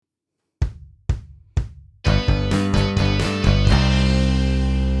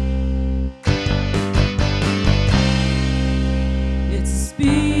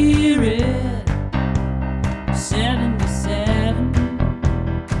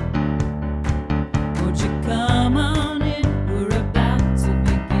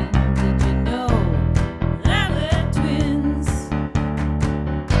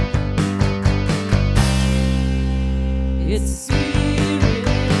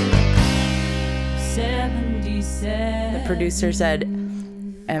producer said,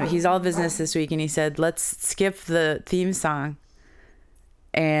 he's all business this week, and he said, let's skip the theme song.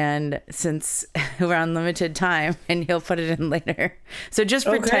 And since we're on limited time, and he'll put it in later. So just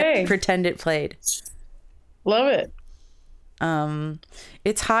pretend it played. Love it.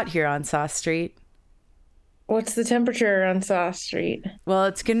 It's hot here on Sauce Street. What's the temperature on Sauce Street? Well,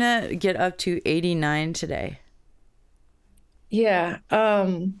 it's gonna get up to 89 today. Yeah.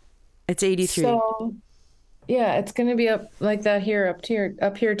 It's 83. So yeah, it's gonna be up like that here,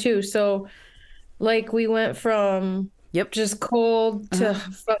 up here too. So like we went from just cold to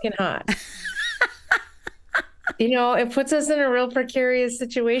fucking hot. You know, it puts us in a real precarious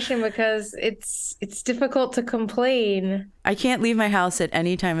situation because it's difficult to complain. I can't leave my house at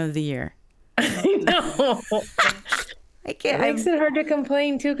any time of the year. I know. I can't. It makes it hard to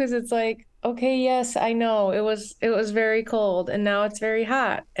complain too, because it's like, okay, yes, I know it was very cold and now it's very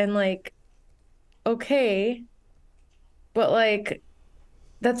hot, and like, okay, but like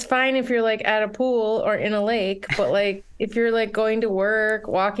that's fine if you're like at a pool or in a lake, but like if you're like going to work,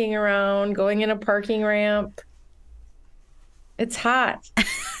 walking around, going in a parking ramp, it's hot.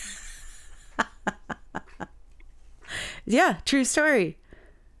 Yeah, true story.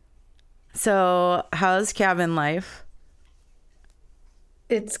 So, how's cabin life?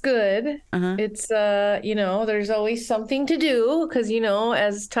 It's good. It's you know, there's always something to do because, you know,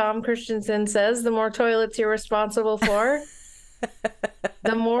 as Tom Christensen says, the more toilets you're responsible for,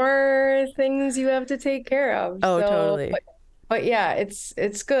 the more things you have to take care of. Oh, so, totally. But yeah,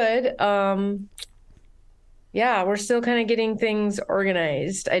 it's good. Yeah, we're still kind of getting things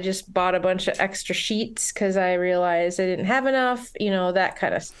organized. I just bought a bunch of extra sheets because I realized I didn't have enough, you know, that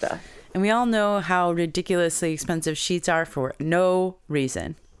kind of stuff. And we all know how ridiculously expensive sheets are for no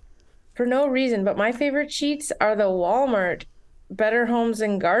reason. For no reason, but my favorite sheets are the Walmart Better Homes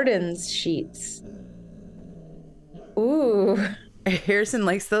and Gardens sheets. Ooh. Harrison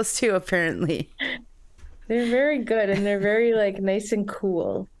likes those too, apparently. They're very good, and they're very, like, nice and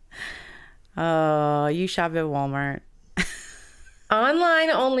cool. Oh, you shop at Walmart. Online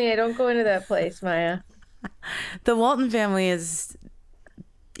only. I don't go into that place, Maya. The Walton family is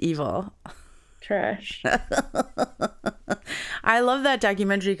evil. Trash. I love that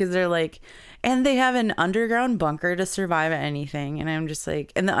documentary because they're like, and they have an underground bunker to survive anything. And I'm just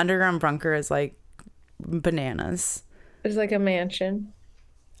like, and the underground bunker is like bananas. It's like a mansion.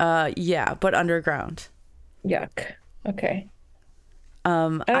 Yeah, but underground. Yuck. Okay.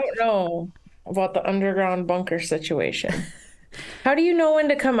 I don't know about the underground bunker situation. How do you know when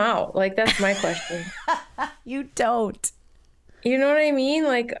to come out? Like, that's my question. You don't. You know what I mean?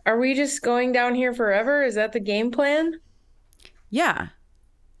 Like, are we just going down here forever? Is that the game plan? Yeah.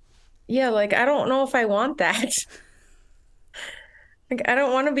 Yeah, like, I don't know if I want that. Like, I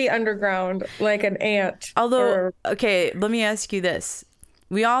don't want to be underground like an ant. Although, okay, let me ask you this.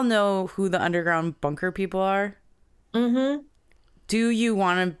 We all know who the underground bunker people are. Mm-hmm. Do you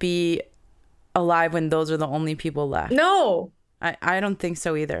want to be alive when those are the only people left? No. I don't think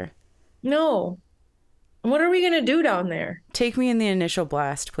so either. No. What are we going to do down there? Take me in the initial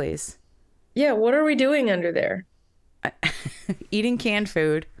blast, please. Yeah, what are we doing under there? Eating canned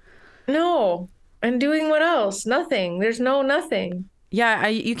food. No. And doing what else? Nothing. There's no nothing. Yeah,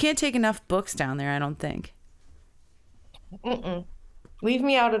 you can't take enough books down there, I don't think. Mm-mm. Leave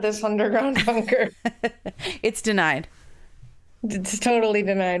me out of this underground bunker. It's denied. It's totally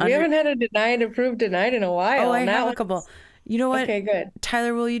denied. We haven't had a denied, approved, denied in a while. Oh, I have a couple. You know what? Okay, good.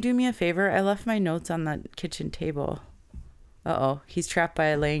 Tyler, will you do me a favor? I left my notes on the kitchen table. Uh-oh. He's trapped by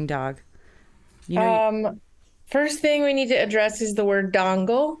a laying dog. You know, first thing we need to address is the word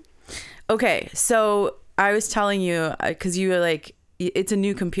dongle. Okay, so I was telling you, because you were like, it's a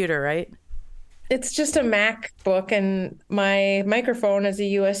new computer, right? It's just a MacBook, and my microphone is a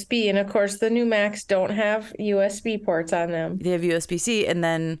USB. And of course, the new Macs don't have USB ports on them. They have USB-C, and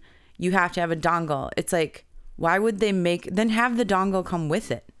then you have to have a dongle. It's like, why would they then have the dongle come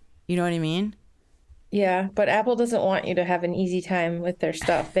with it? You know what I mean? Yeah, but Apple doesn't want you to have an easy time with their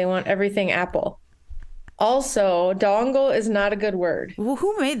stuff. They want everything Apple. Also, dongle is not a good word. Well,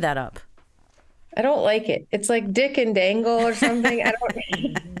 who made that up? I don't like it. It's like dick and dangle or something. I don't.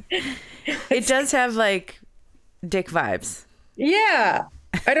 It does have like dick vibes. Yeah.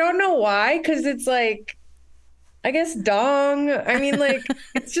 I don't know why, because it's like, I guess dong. I mean, like,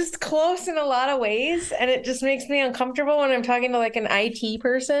 it's just close in a lot of ways, and it just makes me uncomfortable when I'm talking to like an IT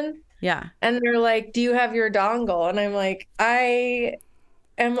person. Yeah. And they're like, do you have your dongle? And I'm like, I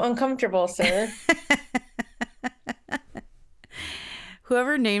am uncomfortable, sir.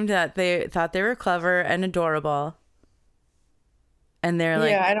 Whoever named that, they thought they were clever and adorable. And they're like,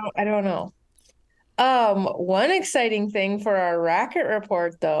 yeah, I don't know. One exciting thing for our racket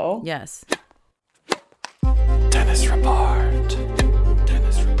report, though. Yes. Tennis report.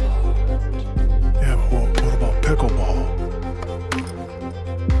 Tennis report. Yeah, but what about pickleball?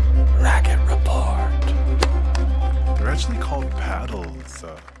 Racket report. They're actually called paddles.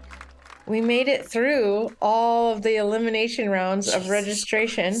 We made it through all of the elimination rounds of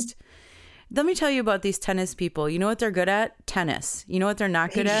registration. Christ. Let me tell you about these tennis people. You know what they're good at? Tennis. You know what they're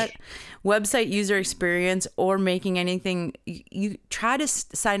not good at? Website user experience or making anything. You try to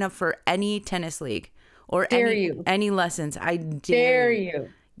sign up for any tennis league or any lessons. I dare you.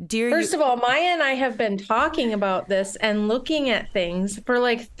 Dare First of all, Maya and I have been talking about this and looking at things for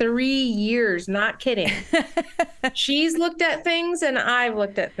like 3 years. Not kidding. She's looked at things and I've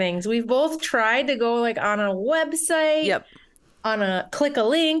looked at things. We've both tried to go like on a website. Yep. On a click a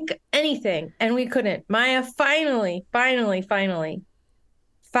link, anything, and we couldn't. Maya finally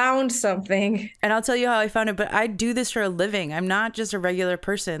found something. And I'll tell you how I found it, but I do this for a living. I'm not just a regular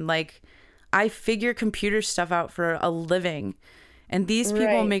person. Like, I figure computer stuff out for a living, and these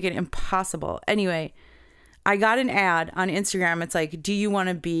people make it impossible. Anyway, I got an ad on Instagram. It's like, do you want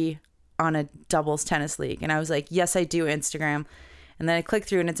to be on a doubles tennis league? And I was like, yes, I do, Instagram. And then I clicked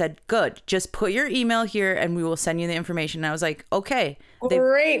through and it said, good, just put your email here and we will send you the information. And I was like, okay.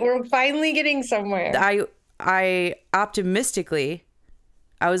 Great. We're finally getting somewhere. I optimistically,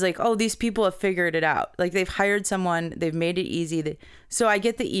 I was like, oh, these people have figured it out. Like they've hired someone, they've made it easy. So I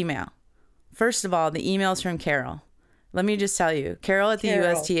get the email. First of all, the email's from Carol. Let me just tell you, Carol at the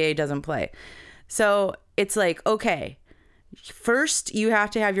USTA doesn't play. So it's like, okay, first you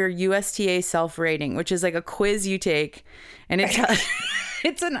have to have your USTA self-rating, which is like a quiz you take. And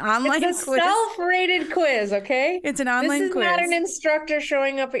it's an online it's a quiz. Self-rated quiz, okay? It's an online quiz. This is not an instructor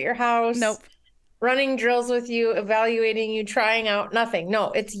showing up at your house. Nope. Running drills with you, evaluating you, trying out, nothing.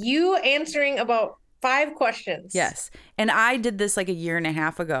 No, it's you answering about 5 questions. Yes. And I did this like a year and a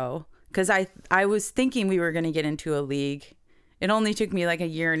half ago because I was thinking we were going to get into a league. It only took me like a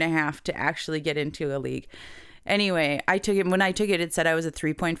year and a half to actually get into a league. Anyway, I took it. When I took it, it said I was a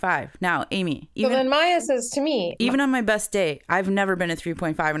 3.5. Now, Amy. So then Maya says to me. Even on my best day, I've never been a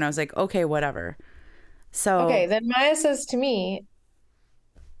 3.5. And I was like, okay, whatever. So. Okay, then Maya says to me,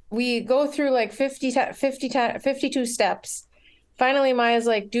 we go through like 52 steps. Finally, Maya's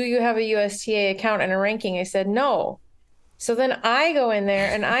like, do you have a USTA account and a ranking? I said, no. So then I go in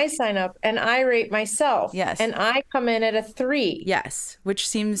there and I sign up and I rate myself. Yes. And I come in at a 3. Yes, which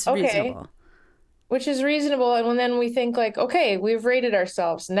seems reasonable. Which is reasonable. And then we think like, okay, we've rated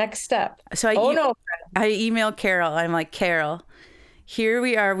ourselves. Next step. So I emailed Carol. I'm like, Carol, here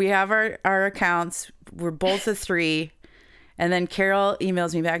we are. We have our accounts. We're both a 3. And then Carol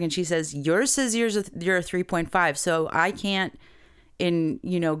emails me back and she says, yours says you're a 3.5. So I can't, in,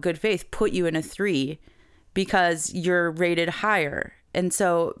 good faith, put you in a 3 because you're rated higher. And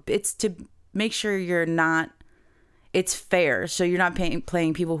so it's to make sure it's fair. So you're not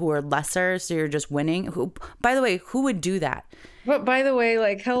playing people who are lesser. So you're just winning. Who, by the way, who would do that? But by the way,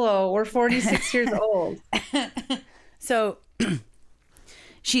 like, hello, we're 46 years old. So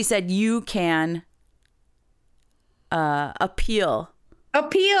she said, you can appeal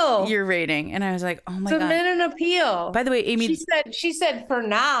your rating. And I was like, oh my God. Submit an appeal. By the way, Amy. She said, for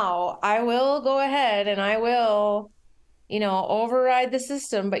now, I will go ahead and I will override the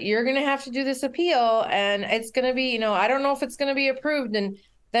system, but you're going to have to do this appeal and it's going to be, I don't know if it's going to be approved. And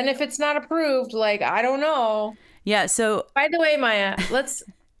then if it's not approved, like, I don't know. Yeah. So by the way, Maya,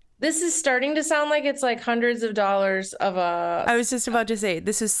 this is starting to sound like it's like hundreds of dollars of a. I was just about to say,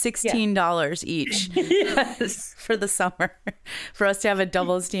 this is $16 each. Yes. For the summer for us to have a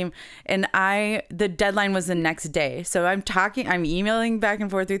doubles team. And the deadline was the next day. So I'm emailing back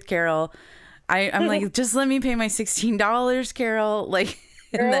and forth with Carol. I'm like, just let me pay my $16, Carol. Like,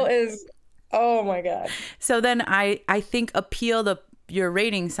 Carol is, oh my God. So then I think your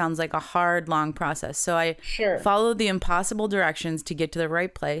rating sounds like a hard, long process. So I followed the impossible directions to get to the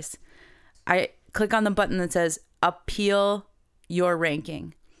right place. I click on the button that says appeal your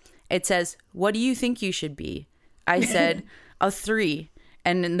ranking. It says, what do you think you should be? I said a 3.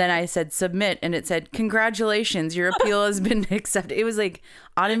 And then I said submit, and it said, congratulations, your appeal has been accepted. It was like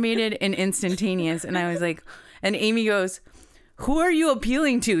automated and instantaneous. And I was like, and Amy goes, who are you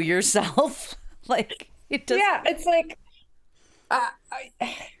appealing to, yourself? Like, it does. Yeah, it's like,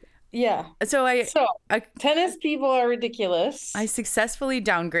 yeah. So tennis people are ridiculous. I successfully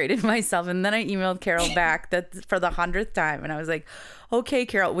downgraded myself. And then I emailed Carol back that for the 100th time. And I was like, okay,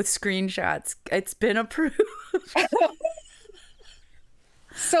 Carol, with screenshots, it's been approved.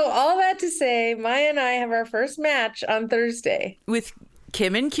 So all that to say, Maya and I have our first match on Thursday. With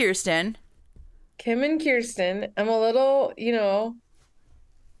Kim and Kirsten. Kim and Kirsten. I'm a little,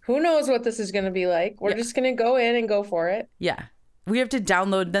 who knows what this is going to be like. We're Yeah. just going to go in and go for it. Yeah. We have to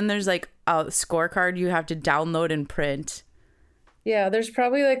download. Then there's like a scorecard you have to download and print. Yeah, there's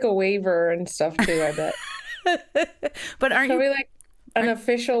probably like a waiver and stuff too, I bet. But aren't Probably you? like an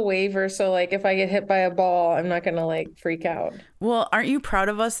official waiver. So like if I get hit by a ball, I'm not going to like freak out. Well, aren't you proud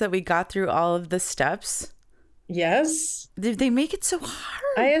of us that we got through all of the steps? Yes. They make it so hard.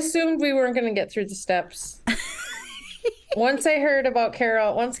 I assumed we weren't going to get through the steps. Once I heard about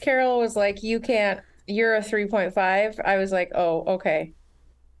Carol, once Carol was like, you can't, you're a 3.5, I was like, oh, okay.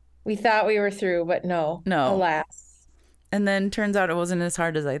 We thought we were through, but no. No. Alas. And then turns out it wasn't as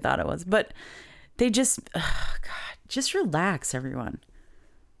hard as I thought it was. But they just, oh God, just relax, everyone.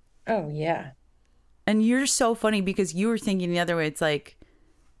 Oh, yeah. And you're so funny because you were thinking the other way. It's like,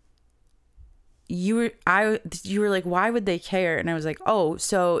 you were like, why would they care? And I was like, oh,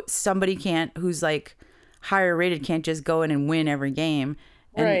 so somebody who's like higher rated can't just go in and win every game.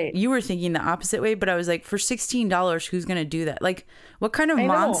 And Right. you were thinking the opposite way, but I was like, for $16, who's going to do that? Like, what kind of I know.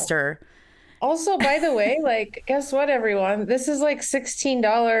 monster? Also, by the way, like, guess what, everyone? This is like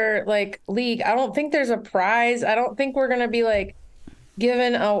 $16 like league. I don't think there's a prize. I don't think we're gonna be like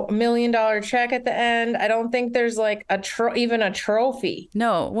given a $1 million check at the end. I don't think there's like even a trophy.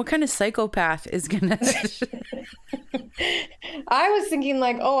 No, what kind of psychopath is going to... I was thinking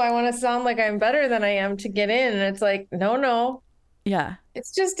like, oh, I want to sound like I'm better than I am to get in, and it's like, no. Yeah.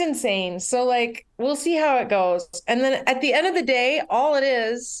 It's just insane. So like, we'll see how it goes. And then at the end of the day, all it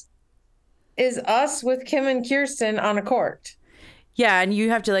is us with Kim and Kirsten on a court. Yeah, and you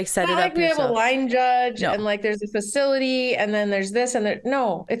have to like set Not it like up we have a yourself. line judge No. and like there's a facility and then there's this and there.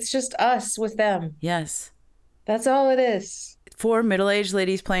 No, it's just us with them. Yes. That's all it is. 4 middle-aged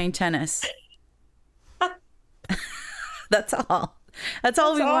ladies playing tennis. That's all. That's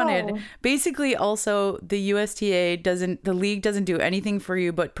all we wanted. all. Basically, also, the the league doesn't do anything for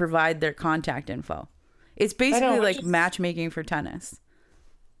you but provide their contact info. It's basically which like is- matchmaking for tennis.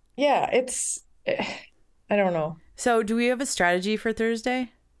 Yeah, I don't know. So, do we have a strategy for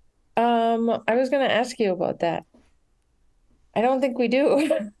Thursday? I was gonna ask you about that. I don't think we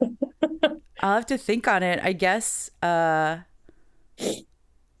do. I'll have to think on it. I guess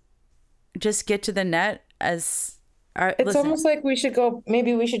just get to the net as... It's listen, almost like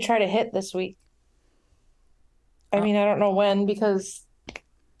maybe we should try to hit this week. I mean, I don't know when because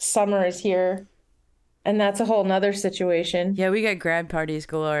summer is here and that's a whole nother situation. yeah, we got grad parties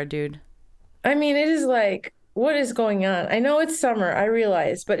galore, dude. I mean, it is like, what is going on? I know it's summer, I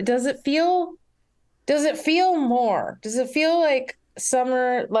realize, but does it feel more? Does it feel like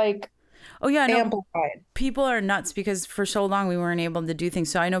summer, like Oh, yeah, no, amplified? people are nuts because for so long we weren't able to do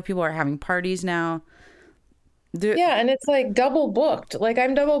things. So I know people are having parties now. Yeah, and it's like double booked. Like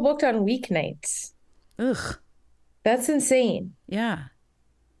I'm double booked on weeknights. Ugh. That's insane. Yeah.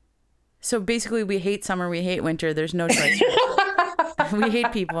 So basically, we hate summer, we hate winter. There's no choice. We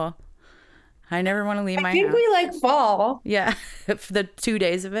hate people. I never want to leave my I think house. we like fall. Yeah, for the 2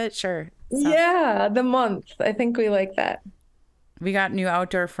 days of it, sure. So, Yeah, the month. I think we like that. we got new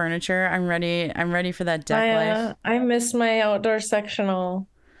outdoor furniture. I'm ready. I'm ready for that deck life. I miss my outdoor sectional.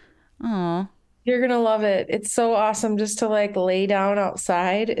 Oh, You're gonna love it. It's so awesome just to like lay down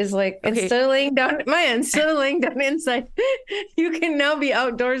outside is like Okay. instead of laying down inside, you can now be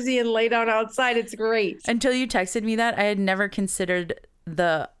outdoorsy and lay down outside. It's great. until you texted me that, I had never considered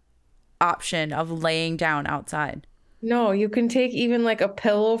the option of laying down outside. No, you can take even like a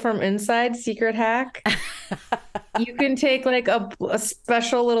pillow from inside, secret hack. You can take like a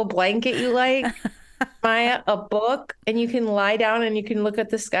special little blanket you like, Maya, a book, and you can lie down and you can look at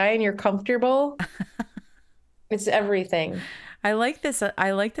the sky and you're comfortable. It's everything. I like this.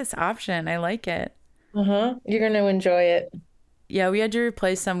 I like this option. I like it. You're gonna enjoy it. Yeah, we had to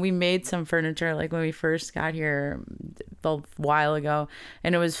replace we made some furniture like when we first got here a while ago,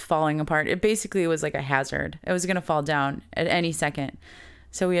 and it was falling apart. It basically was like a hazard. It was going to fall down at any second.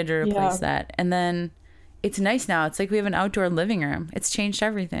 So we had to replace that. And then it's nice now. It's like we have an outdoor living room. It's changed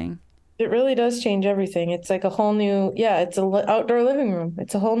everything. It really does change everything. It's like a whole new, it's a outdoor living room.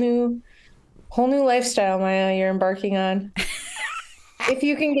 It's a whole new lifestyle, Maya, you're embarking on. If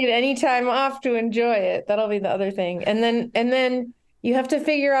you can get any time off to enjoy it, that'll be the other thing. And then you have to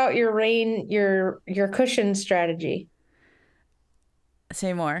figure out your cushion strategy.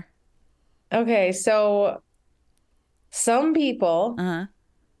 Say more. Okay, so some people Uh-huh.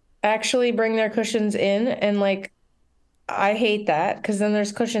 actually bring their cushions in, and like I hate that because then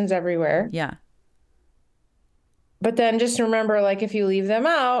there's cushions everywhere. Yeah. But then just remember, like, if you leave them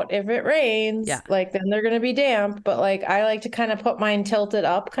out, if it rains, like, then they're going to be damp. But, like, I like to kind of put mine tilted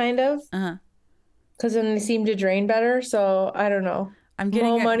up, kind of. Uh-huh. because then they seem to drain better. So I don't know. I'm getting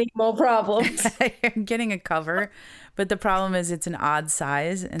More money, more problems. I'm getting a cover, but the problem is it's an odd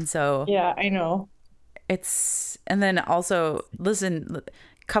size, and so Yeah, I know. and then also listen,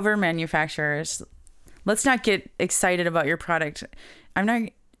 cover manufacturers, let's not get excited about your product. I'm not.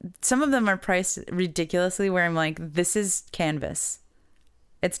 Some of them are priced ridiculously where I'm like, this is canvas,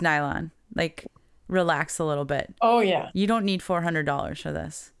 it's nylon. Like, relax a little bit. Oh yeah. You don't need $400 for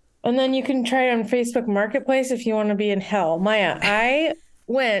this. And then you can try it on Facebook Marketplace if you want to be in hell. Maya, I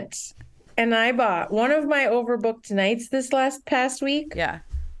went and I bought one of my overbooked nights this past week. Yeah.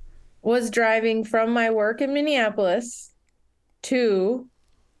 Was driving from my work in Minneapolis to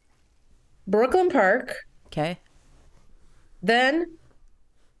Brooklyn Park, Okay. then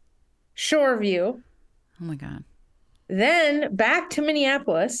Shoreview, Oh my God. then back to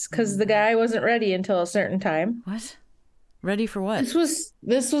Minneapolis because the guy wasn't ready until a certain time. What? Ready for what?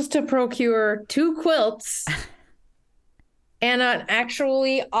 This was to procure 2 quilts and an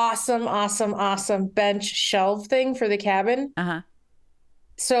actually awesome bench shelf thing for the cabin. Uh-huh.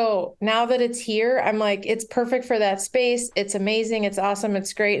 So now that it's here, I'm like, it's perfect for that space. It's amazing. It's awesome.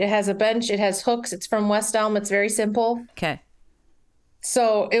 It's great. It has a bench. It has hooks. It's from West Elm. It's very simple. Okay.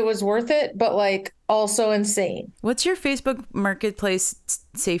 So it was worth it, but like also insane. What's your Facebook Marketplace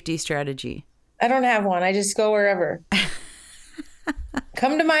safety strategy? I don't have one. I just go wherever.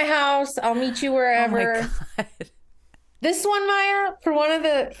 Come to my house. I'll meet you wherever. Oh my God. This one, Maya,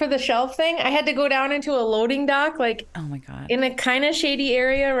 for the shelf thing, I had to go down into a loading dock, like Oh my God. in a kind of shady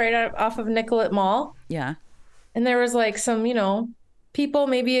area right off of Nicollet Mall. Yeah. And there was like some, people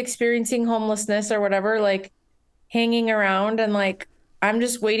maybe experiencing homelessness or whatever, like hanging around. And like, I'm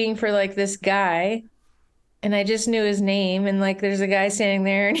just waiting for like this guy. And I just knew his name. And like, there's a guy standing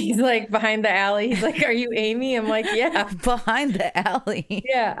there and he's like behind the alley. He's like, "Are you Amy?" I'm like, "Yeah." Behind the alley.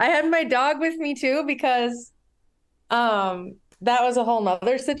 Yeah. I had my dog with me too because that was a whole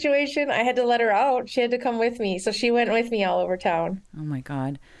nother situation. I had to let her out. She had to come with me. So she went with me all over town. Oh my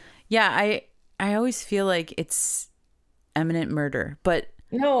God. Yeah, I always feel like it's imminent murder, but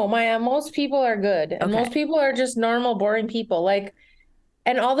No, Maya, most people are good. And Okay. most people are just normal, boring people. Like,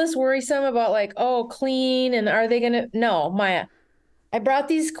 and all this worrisome about like, oh, clean and are they gonna? No, Maya, I brought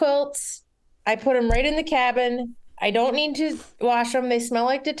these quilts. I put them right in the cabin. I don't need to wash them. They smell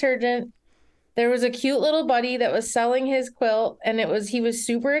like detergent. There was a cute little buddy that was selling his quilt and he was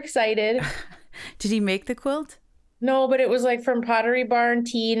super excited. did he make the quilt? No, but it was like from Pottery Barn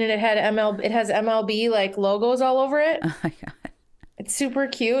Teen and it has MLB like logos all over it. Oh my God. It's super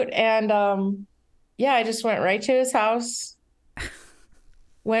cute. And yeah, I just went right to his house.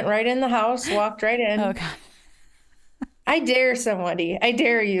 Went right in the house, walked right in. Oh God. I dare somebody. I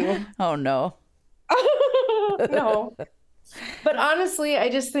dare you. Oh no. No. But honestly, I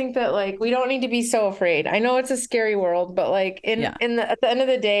just think that like we don't need to be so afraid. I know it's a scary world, but like Yeah. at the end of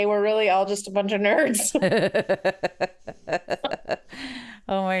the day, we're really all just a bunch of nerds.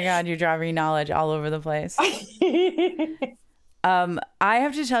 Oh my God, you're dropping knowledge all over the place. I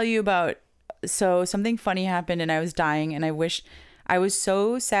have to tell you about, so something funny happened and I was dying and I was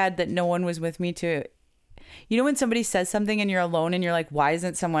so sad that no one was with me to, when somebody says something and you're alone and you're like, why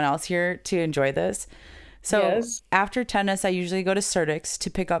isn't someone else here to enjoy this? So Yes. after tennis, I usually go to Certix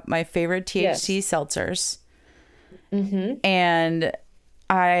to pick up my favorite THC seltzers. Mm-hmm. And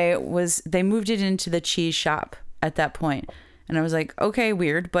they moved it into the cheese shop at that point. And I was like, okay,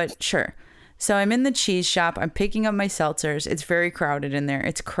 weird, but sure. So I'm in the cheese shop. I'm picking up my seltzers. It's very crowded in there.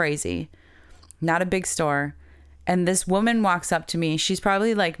 It's crazy. Not a big store. And this woman walks up to me. She's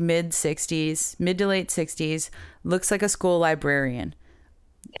probably like mid to late 60s. Looks like a school librarian.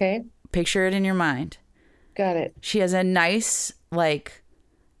 Okay. Picture it in your mind. Got it. She has a nice like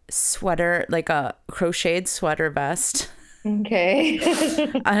sweater, like a crocheted sweater vest. Okay.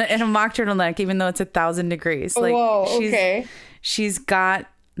 And a mock turtleneck, even though it's 1,000 degrees. Like, Whoa, okay. She's got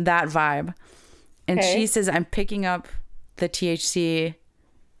that vibe. And Okay. she says, I'm picking up the THC,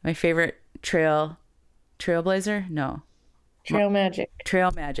 my favorite Trailblazer? No. Trail Magic.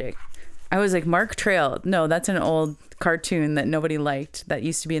 Trail Magic. I was like, Mark Trail. No, that's an old cartoon that nobody liked that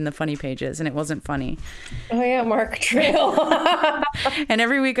used to be in the funny pages and it wasn't funny. Oh yeah, Mark Trail. And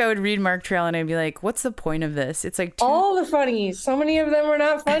every week I would read Mark Trail and I'd be like, what's the point of this? It's like All the funnies. So many of them were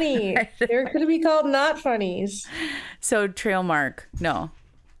not funny. They're going to be called not funnies. So Trail Mark. No.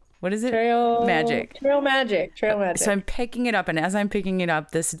 What is it? Trail Magic. Trail Magic. Trail Magic. So I'm picking it up, and as I'm picking it up,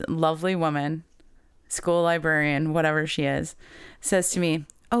 this lovely woman, school librarian, whatever she is, says to me,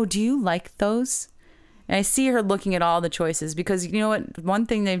 "Oh, do you like those?" And I see her looking at all the choices because you know what? One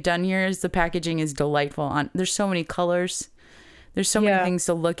thing they've done here is the packaging is delightful. There's so many colors. There's so many things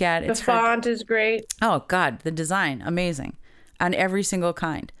to look at. The font is great. Oh God, the design, amazing on every single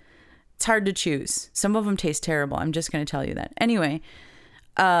kind. It's hard to choose. Some of them taste terrible. I'm just going to tell you that. Anyway,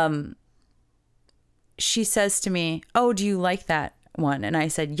 she says to me, "Oh, do you like that one?" And I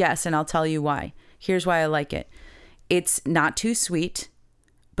said, "Yes, and I'll tell you why. Here's why I like it. It's not too sweet,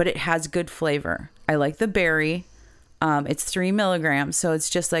 but it has good flavor. I like the berry. It's 3 milligrams, so it's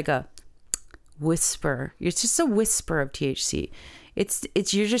just like a whisper. It's just a whisper of THC. It's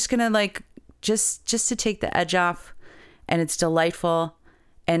you're just gonna like just to take the edge off, and it's delightful,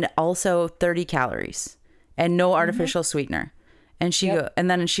 and also 30 calories and no artificial sweetener." And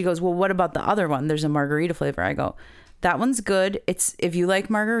then she goes, "Well, what about the other one? There's a margarita flavor." I go, "That one's good. It's if you like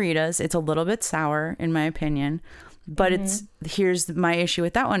margaritas, it's a little bit sour in my opinion, but here's my issue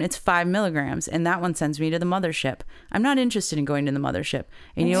with that one. It's 5 milligrams, and that one sends me to the Mothership. I'm not interested in going to the Mothership."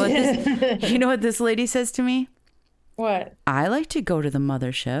 And you know what this lady says to me? What? "I like to go to the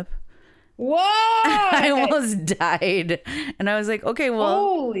Mothership." What? I almost died. And I was like, "Okay, well,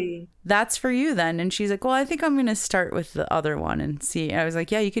 Holy. that's for you then." And she's like, "Well, I think I'm going to start with the other one and see." And I was like,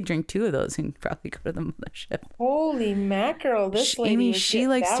 "Yeah, you could drink 2 of those and probably go to the Mothership." Holy mackerel. This lady Amy, was she getting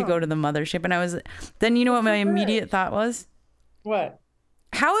likes to down. go to the Mothership. And I was, then you know what my immediate thought was? What?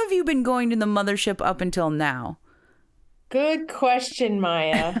 How have you been going to the Mothership up until now? Good question,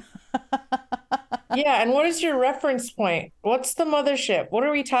 Maya. Yeah, and what is your reference point? What's the Mothership? What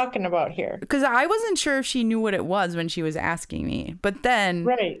are we talking about here? Because I wasn't sure if she knew what it was when she was asking me. But then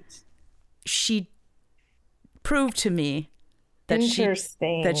Right. she proved to me that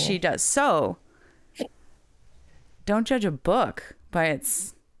Interesting. she does. So don't judge a book by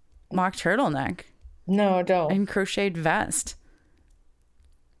its mock turtleneck No, don't. and crocheted vest.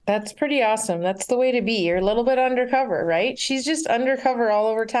 That's pretty awesome. That's the way to be. You're a little bit undercover, right? She's just undercover all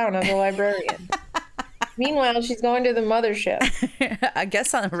over town as a librarian. Meanwhile, she's going to the Mothership. I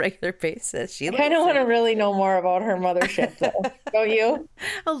guess on a regular basis. She I kind of likes want to it. really know more about her Mothership, though. Don't you?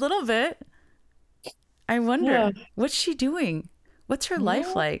 A little bit. I wonder, Yeah. what's she doing? What's her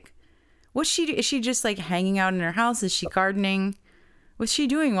life like? Is she just like hanging out in her house? Is she gardening? What's she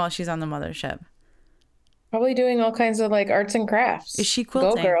doing while she's on the Mothership? Probably doing all kinds of like arts and crafts. Is she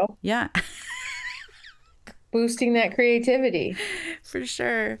quilting? Go, girl. Yeah, Boosting that creativity. for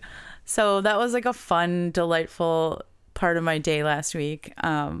sure. So that was like a fun, delightful part of my day last week.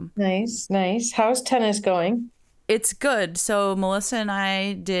 Nice, nice. How's tennis going? It's good. So Melissa and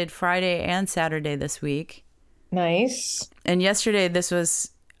I did Friday and Saturday this week. Nice. And yesterday, this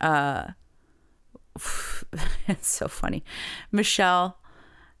was, it's so funny. Michelle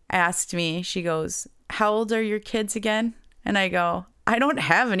asked me, she goes, "How old are your kids again?" And I go, "I don't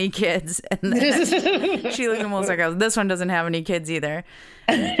have any kids." And then she looked at Melissa and goes, "This one doesn't have any kids either."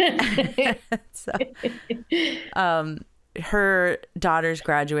 So, her daughter's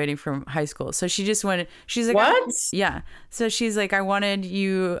graduating from high school. So she just wanted, she's like, What? Yeah. So she's like, "I wanted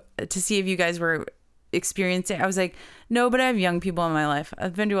you to see if you guys were experiencing." I was like, "No, but I have young people in my life.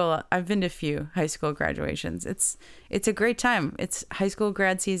 I've been to a few high school graduations. It's a great time. It's high school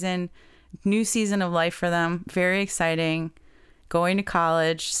grad season, new season of life for them. Very exciting. Going to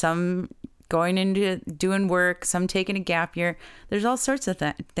college, some going into doing work, some taking a gap year. There's all sorts of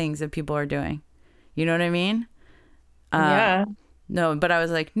things that people are doing. You know what I mean?" Yeah. No, but I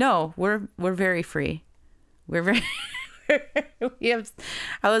was like, "No, we're very free. We're very we have."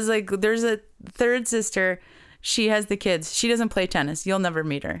 I was like, "There's a third sister. She has the kids. She doesn't play tennis. You'll never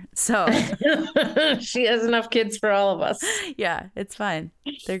meet her." So She has enough kids for all of us. yeah, it's fine.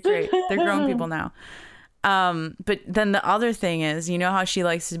 They're great. They're grown people now. But then the other thing is, you know how she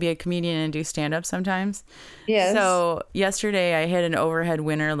likes to be a comedian and do stand up sometimes? Yes. So yesterday I hit an overhead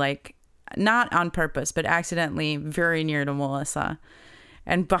winner, like not on purpose, but accidentally very near to Melissa.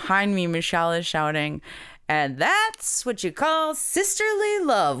 And behind me, Michelle is shouting, "And that's what you call sisterly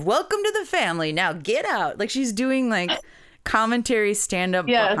love. Welcome to the family. Now get out." Like she's doing like commentary stand up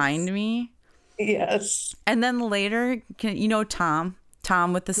Yes. behind me. Yes. And then later, you know, Tom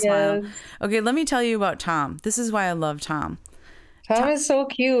with the smile. Yes. Okay, let me tell you about Tom. This is why I love Tom. Tom is so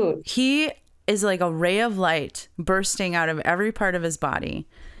cute. He is like a ray of light bursting out of every part of his body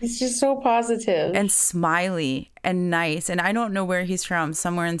He's just so positive. and smiley and nice. And I don't know where he's from,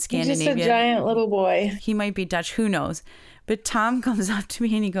 somewhere in He's Scandinavia. just a giant little boy. He might be Dutch, who knows? But Tom comes up to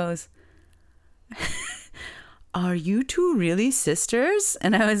me and he goes, "Are you two really sisters?"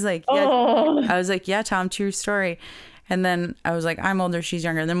 And I was like, "Yeah." Oh. I was like, "Yeah, Tom, true story." And then I was like, "I'm older, she's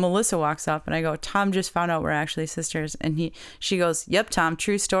younger." And then Melissa walks up and I go, "Tom just found out we're actually sisters." And she goes, "Yep, Tom,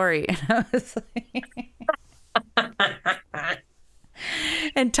 true story." And I was like,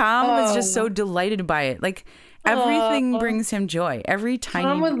 and Tom was just so delighted by it. Like, Everything Aw. brings him joy. Every Tom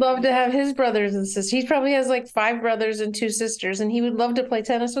tiny. would love to have his brothers and sisters. He probably has like 5 brothers and 2 sisters, and he would love to play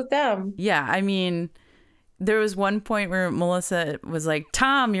tennis with them. Yeah, I mean, there was one point where Melissa was like,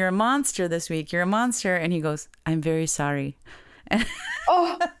 "Tom, you're a monster this week. You're a monster," and he goes, "I'm very sorry."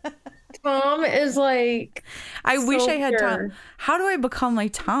 Oh, Tom is like, I wish so I had pure. Tom. How do I become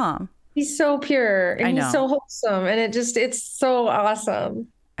like Tom? He's so pure and I he's know. so wholesome, and it's so awesome.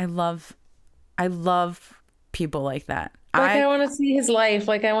 I love people like that. Like I want to see his life.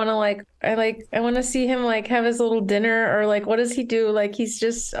 Like I want to I want to see him like have his little dinner, or like what does he do? Like he's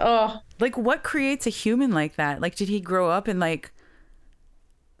just Like, what creates a human like that? Like, did he grow up in like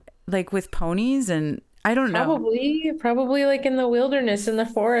with ponies? And I don't know. probably like in the wilderness, in the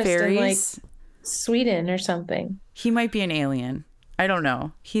forest, in like Fairies. Sweden or something. He might be an alien. I don't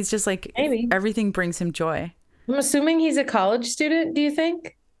know. He's just like, Maybe. everything brings him joy. I'm assuming he's a college student, do you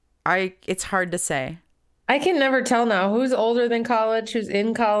think? It's hard to say. I can never tell now who's older than college, who's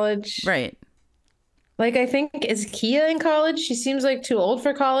in college. Right. Like I think, is Kia in college? She seems like too old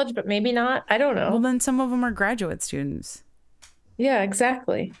for college, but maybe not. I don't know. Well, then some of them are graduate students. Yeah,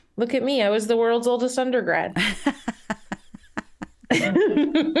 exactly. Look at me. I was the world's oldest undergrad.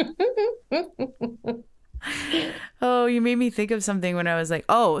 Oh, you made me think of something when I was like,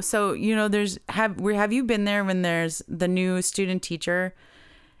 oh, so have you been there when there's the new student teacher?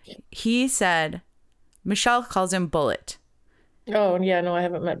 He said, Michelle calls him Bullet. Oh, yeah, no, I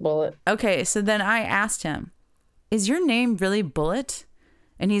haven't met Bullet. Okay, so then I asked him, is your name really Bullet?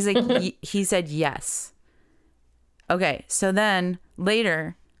 And he's like, he said yes. Okay, so then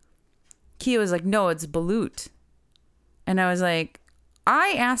later, Kia was like, no, it's Balut. And I was like,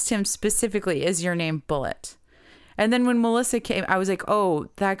 I asked him specifically, is your name Bullet? And then when Melissa came, I was like, oh,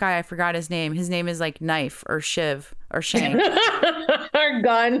 that guy, I forgot his name. His name is like Knife or Shiv or Shank. Our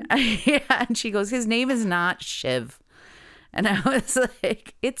gun. Yeah, and she goes, his name is not Shiv. And I was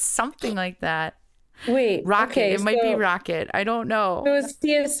like, it's something like that. Wait, Rocket. okay, It might be Rocket. I don't know. So is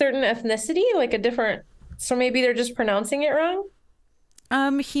he a certain ethnicity? Like a different, so maybe they're just pronouncing it wrong?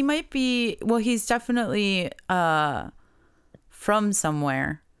 He might be, well, he's definitely from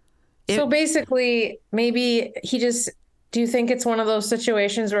somewhere. So basically, maybe do you think it's one of those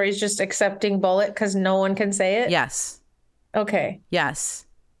situations where he's just accepting Bullet because no one can say it? Yes. Okay. Yes.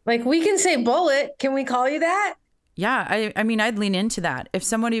 Like, we can say Bullet. Can we call you that? Yeah. I mean, I'd lean into that. If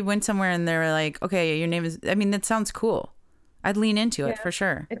somebody went somewhere and they were like, okay, your name is, I mean, that sounds cool. I'd lean into it for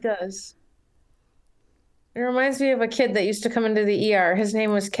sure. It does. It reminds me of a kid that used to come into the ER. His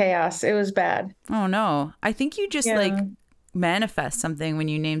name was Chaos. It was bad. Oh, no. I think you just like manifest something when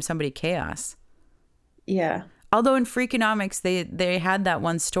you name somebody Chaos. Yeah. Although in Freakonomics, they had that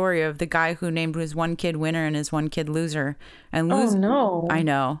one story of the guy who named his one kid winner and his one kid loser. And Oh, no. I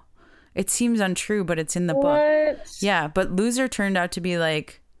know. It seems untrue, but it's in the book. Yeah, but loser turned out to be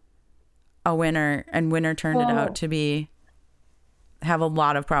like a winner, and winner turned it out to have a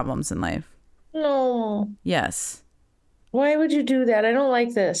lot of problems in life. No. Yes. Why would you do that? I don't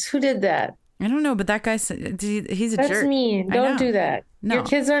like this. Who did that? I don't know, but that guy, he's a jerk. That's mean. I know. Don't do that. No. Your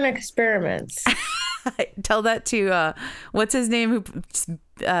kids aren't experiments. Tell that to, what's his name?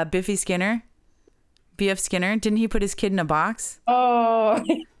 Biffy Skinner? BF Skinner? Didn't he put his kid in a box? Oh.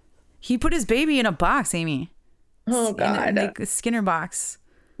 He put his baby in a box, Amy. Oh, God. In the Skinner box.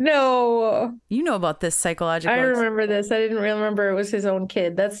 No. You know about this psychological. I remember this. I didn't remember it was his own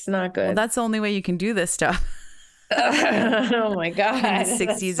kid. That's not good. Well, that's the only way you can do this stuff. Oh, my God. In the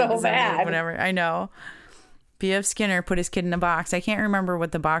 60s so and 70s, bad. whatever. I know. BF Skinner put his kid in a box. I can't remember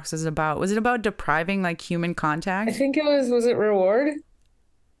what the box was about. Was it about depriving like human contact? I think it was it Reward?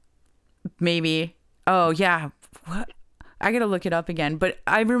 Maybe. Oh, yeah. What? I got to look it up again. But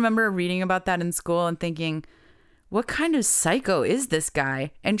I remember reading about that in school and thinking, what kind of psycho is this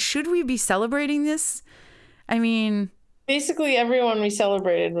guy? And should we be celebrating this? I mean... Basically, everyone we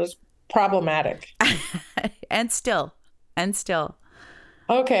celebrated was problematic. And still.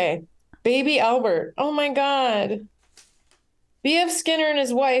 Okay. Baby Albert. Oh, my God. B.F. Skinner and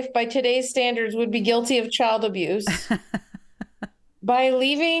his wife, by today's standards, would be guilty of child abuse. By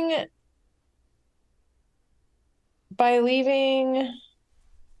leaving...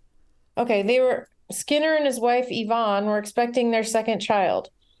 Okay, Skinner and his wife, Yvonne, were expecting their second child.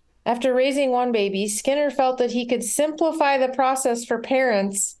 After raising one baby, Skinner felt that he could simplify the process for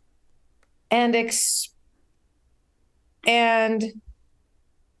parents and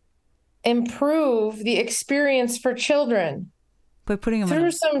improve the experience for children. By putting him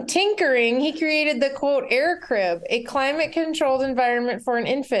Through some tinkering, he created the, quote, air crib, a climate-controlled environment for an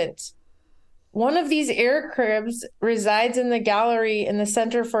infant. One of these air cribs resides in the gallery in the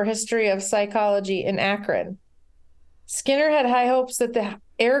Center for History of Psychology in Akron. Skinner had high hopes that the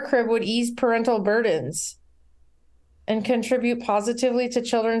air crib would ease parental burdens and contribute positively to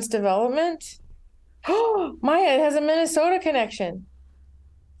children's development. Oh, Maya, it has a Minnesota connection.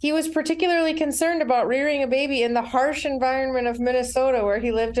 He was particularly concerned about rearing a baby in the harsh environment of Minnesota where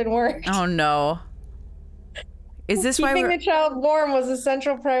he lived and worked. Oh no. Is this why Keeping we're... the child warm was a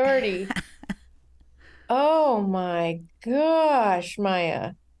central priority. Oh my gosh,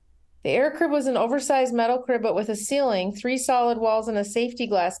 Maya. The air crib was an oversized metal crib, but with a ceiling, 3 solid walls, and a safety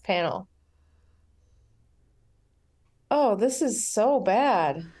glass panel. Oh, this is so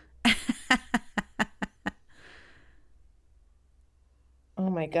bad.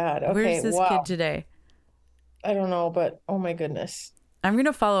 Oh my God. Okay, Where's this wow. kid today? I don't know, but oh my goodness. I'm going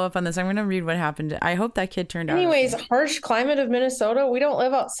to follow up on this. I'm going to read what happened. I hope that kid turned out Anyways, okay. harsh climate of Minnesota. We don't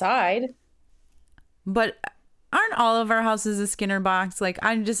live outside. But aren't all of our houses a Skinner box? Like,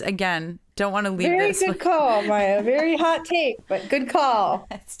 I just, again, don't want to leave Very this. good call, Maya. Very hot take, but good call.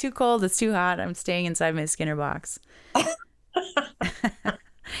 It's too cold. It's too hot. I'm staying inside my Skinner box.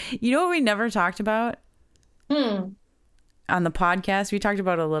 You know what we never talked about? On the podcast, we talked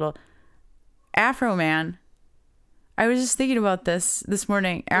about a little Afro Man. I was just thinking about this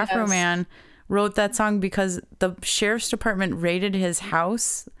morning. Afro Man wrote that song because the sheriff's department raided his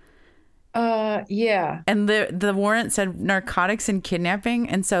house. Yeah. And the warrant said narcotics and kidnapping,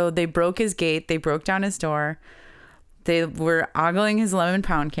 and so they broke his gate, they broke down his door. They were ogling his lemon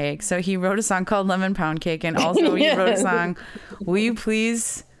pound cake. So he wrote a song called Lemon Pound Cake, and also he wrote a song, won't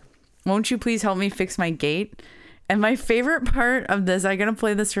you please help me fix my gate? And my favorite part of this, I'm going to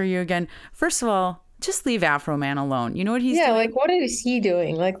play this for you again. First of all, just leave Afro Man alone. You know what he's doing? Like, what is he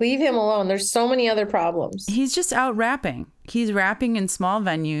doing? Like, leave him alone. There's so many other problems. He's just out rapping. He's rapping in small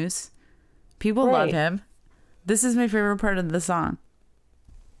venues. People love him. This is my favorite part of the song.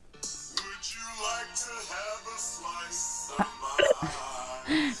 Would you like to have a slice of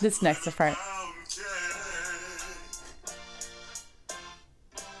my This next part. pound cake?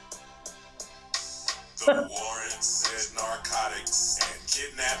 The warrant said narcotics and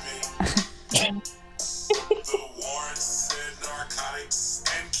kidnapping. The warrant said narcotics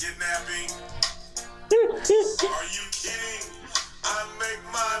and kidnapping. Are you kidding? I make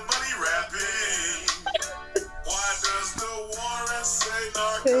my money rapping. Why does the warrant say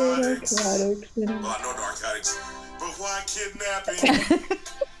narcotics? Well, I know narcotics, but why kidnapping?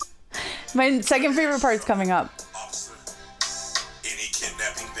 My second favorite part's coming up. Officer, any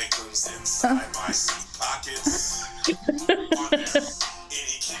kidnapping victims inside my suit pockets?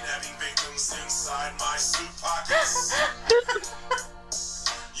 Any kidnapping victims inside my suit pockets?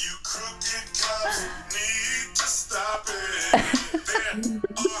 You crooked cops need to stop it. There are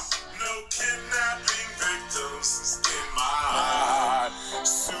no kidnapping victims in my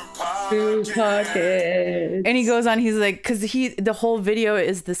suit pocket. And he goes on, he's like, because the whole video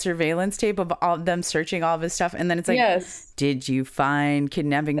is the surveillance tape of all them searching all of his stuff. And then it's like, did you find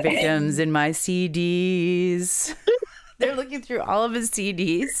kidnapping victims in my CDs? They're looking through all of his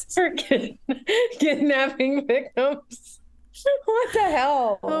CDs. For kidnapping victims. What the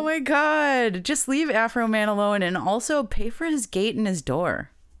hell? Oh my God. Just leave Afro Man alone and also pay for his gate and his door.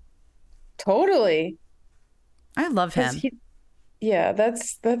 Totally. I love him. Yeah,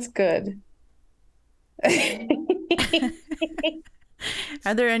 that's good.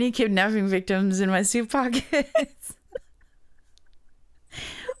 Are there any kidnapping victims in my suit pockets?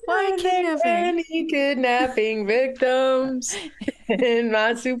 Why kidnapping? Any kidnapping victims in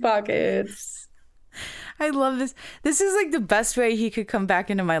my suit pockets? I love this. This is like the best way he could come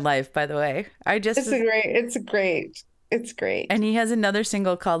back into my life, by the way. It's great. And he has another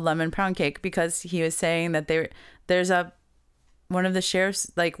single called Lemon Pound Cake because he was saying that there's one of the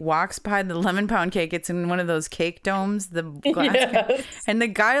sheriffs like walks by the lemon pound cake. It's in one of those cake domes, the glass. And the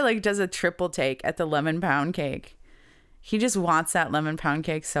guy like does a triple take at the lemon pound cake. He just wants that lemon pound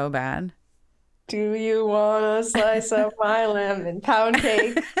cake so bad. Do you want a slice of my lemon pound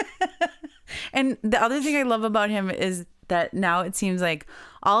cake? And the other thing I love about him is that now it seems like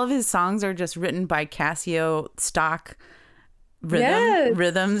all of his songs are just written by Casio stock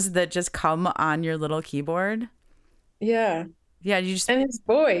rhythms that just come on your little keyboard. Yeah. Yeah, and his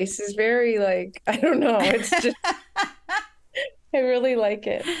voice is very like, I don't know. It's just, I really like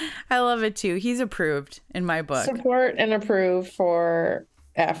it. I love it too. He's approved in my book. Support and approve for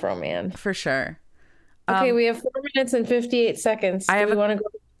Afro Man. For sure. Okay, we have 4 minutes and 58 seconds. Do we want to go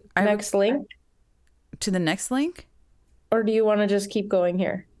to the next link? To the next link? Or do you want to just keep going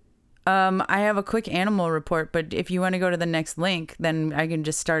here? I have a quick animal report, but if you want to go to the next link, then I can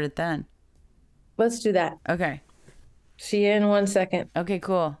just start it then. Let's do that. Okay. See you in 1 second. Okay,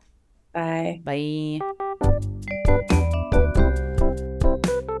 cool. Bye. Bye.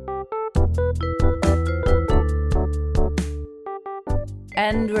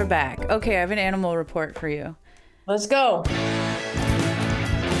 And we're back. Okay, I have an animal report for you. Let's go.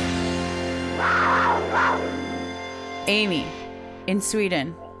 Amy, in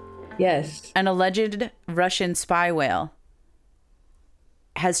Sweden, Yes. an alleged Russian spy whale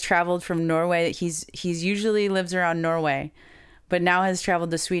has traveled from Norway. He's usually lives around Norway, but now has traveled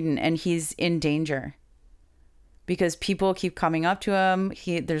to Sweden, and he's in danger because people keep coming up to him.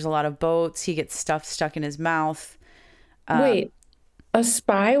 There's a lot of boats. He gets stuff stuck in his mouth. Wait, a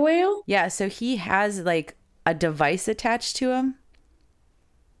spy whale? Yeah, so he has like a device attached to him.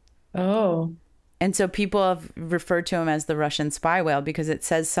 Oh. And so people have referred to him as the Russian spy whale because it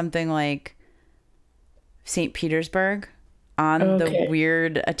says something like St. Petersburg on the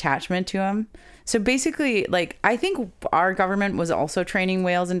weird attachment to him. So basically, like, I think our government was also training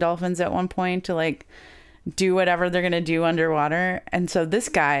whales and dolphins at one point to like do whatever they're going to do underwater. And so this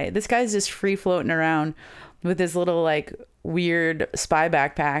guy's just free floating around with his little like weird spy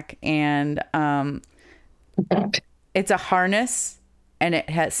backpack, and it's a harness, and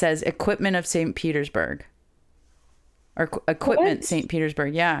it says equipment of St. Petersburg or equipment St.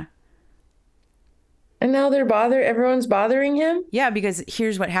 Petersburg. Yeah. And now everyone's bothering him? Yeah, because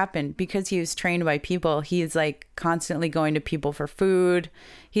here's what happened. Because he was trained by people, he's like constantly going to people for food.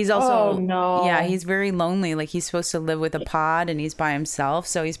 He's also, Oh, no. yeah, he's very lonely. Like he's supposed to live with a pod and he's by himself.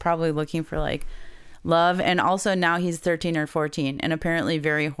 So he's probably looking for like love. And also now he's 13 or 14 and apparently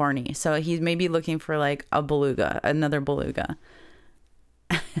very horny. So he's maybe looking for like another beluga.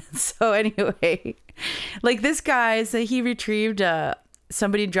 So anyway, like this guy, so he retrieved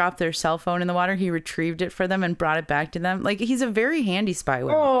somebody dropped their cell phone in the water. He retrieved it for them and brought it back to them. Like he's a very handy spy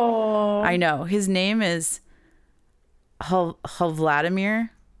whale. Oh. I know. His name is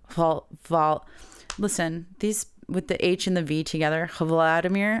Vladimir. Listen, these with the H and the V together.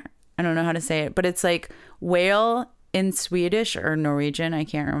 Vladimir. I don't know how to say it, but it's like whale in Swedish or Norwegian. I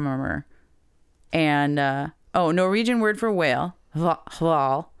can't remember. And Norwegian word for whale.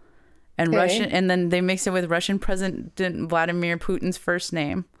 Hval. And Russian, and then they mix it with Russian President Vladimir Putin's first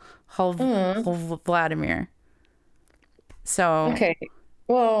name, Vladimir. So Okay.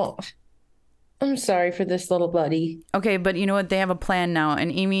 Well, I'm sorry for this little buddy. okay, but you know what? They have a plan now.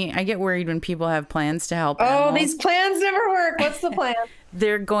 And Amy, I get worried when people have plans to help Oh, animals. these plans never work. What's the plan?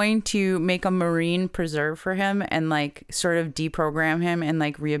 They're going to make a marine preserve for him and like sort of deprogram him and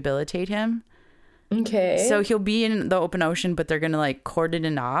like rehabilitate him. Okay. So he'll be in the open ocean, but they're going to like cordon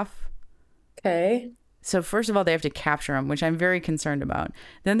it off. Okay. So first of all, they have to capture him, which I'm very concerned about.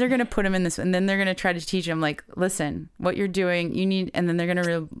 Then they're going to put him in this, and then they're going to try to teach him, like, listen, what you're doing, you need, and then they're going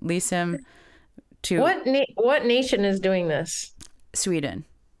to release him to What nation is doing this? Sweden.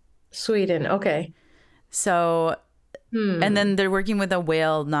 Sweden. Okay. So, and then they're working with a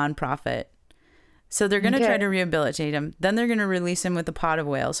whale nonprofit. So they're going to try to rehabilitate him. Then they're going to release him with a pod of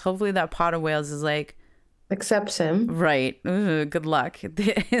whales. Hopefully that pod of whales is like, Accepts him. right. Ooh, good luck.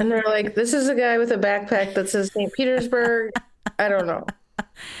 And they're like, this is a guy with a backpack that says St. Petersburg. I don't know.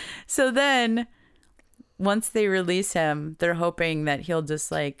 So then once they release him, they're hoping that he'll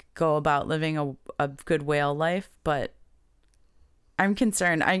just like go about living a good whale life. But I'm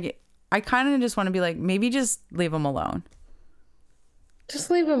concerned. I kind of just want to be like, maybe just leave him alone. Just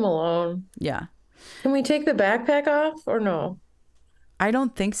leave him alone. Yeah. Can we take the backpack off or no? I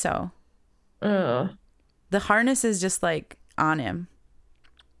don't think so. Oh, The harness is just like on him.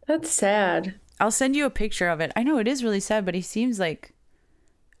 that's sad. I'll send you a picture of it. I know it is really sad, but he seems like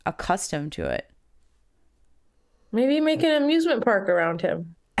accustomed to it. Maybe make an amusement park around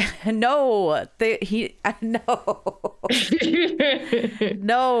him. No, no.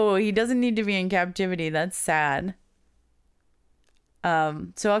 No, he doesn't need to be in captivity. That's sad.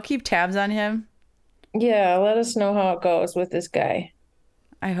 So I'll keep tabs on him. Yeah, let us know how it goes with this guy.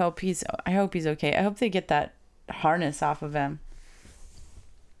 I hope he's okay. I hope they get that harness off of him.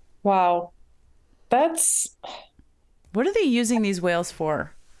 Wow. That's What are they using these whales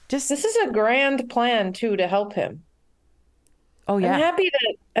for? Just This is a grand plan too to help him. oh yeah.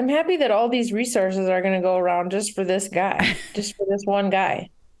 I'm happy that all these resources are going to go around just for this guy, just for this one guy.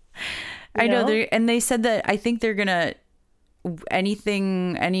 I know they said that I think they're gonna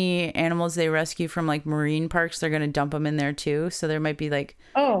any animals they rescue from like marine parks, they're gonna dump them in there too. So there might be like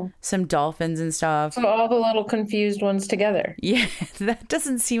some dolphins and stuff. So all the little confused ones together. Yeah, that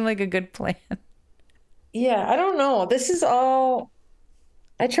doesn't seem like a good plan. Yeah, I don't know. This is all.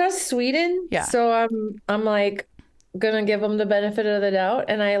 I trust Sweden. Yeah. So I'm like gonna give them the benefit of the doubt,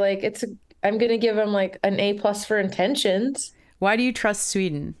 and I'm gonna give them like an A+ for intentions. Why do you trust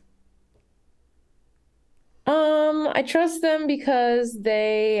Sweden? I trust them because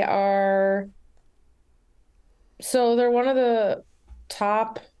they're one of the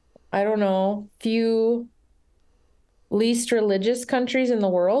top, I don't know, few least religious countries in the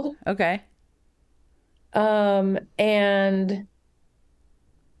world. Okay. And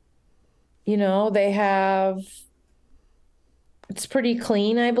they have, it's pretty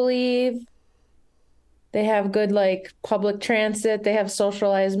clean, I believe. They have good like public transit. They have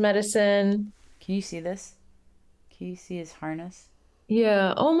socialized medicine. Can you see this? Can you see his harness?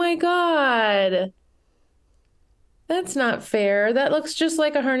 Yeah. Oh my God. That's not fair. That looks just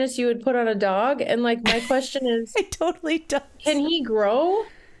like a harness you would put on a dog. And like my question is, It totally does. can he grow?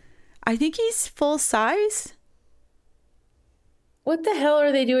 I think he's full size. What the hell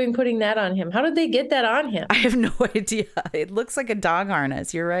are they doing putting that on him? How did they get that on him? I have no idea. It looks like a dog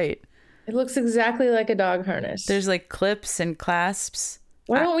harness. You're right. It looks exactly like a dog harness. There's like clips and clasps.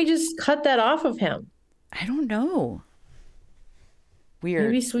 Why don't we just cut that off of him? I don't know. Weird.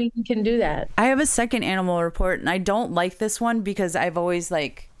 Maybe Sweden can do that. I have a second animal report, and I don't like this one because I've always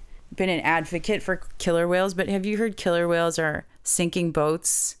like been an advocate for killer whales. But have you heard killer whales are sinking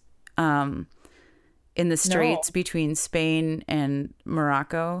boats in the straits between Spain and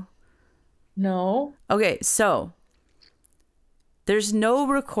Morocco? No. Okay, so there's no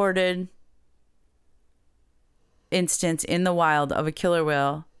recorded instance in the wild of a killer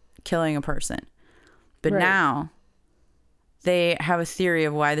whale killing a person. But now they have a theory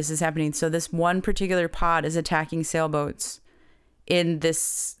of why this is happening. So this one particular pod is attacking sailboats in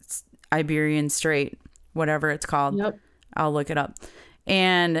this Iberian Strait, whatever it's called. Yep. I'll look it up.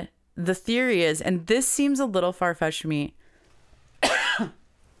 And the theory is, and this seems a little far-fetched to me,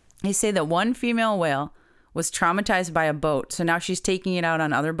 they say that one female whale was traumatized by a boat. So now she's taking it out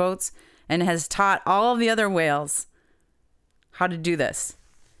on other boats and has taught all of the other whales how to do this.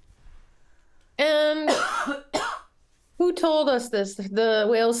 And who told us this? The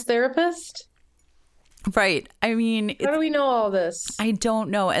whale's therapist? Right. I mean, How do we know all this? I don't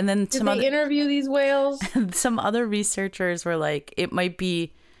know. And then Did they interview these whales? some other researchers were like, it might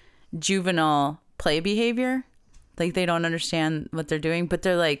be juvenile play behavior. Like they don't understand what they're doing, but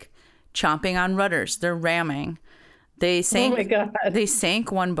they're like chomping on rudders. They're ramming. They sank, Oh my God. They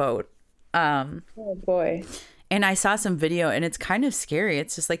sank one boat. Oh boy. And I saw some video and it's kind of scary.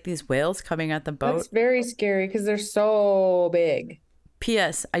 It's just like these whales coming at the boat. That's very scary because they're so big.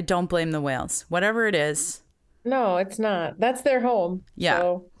 P.S. I don't blame the whales. Whatever it is. No, it's not. That's their home. Yeah.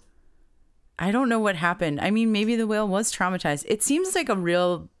 So. I don't know what happened. I mean, maybe the whale was traumatized. It seems like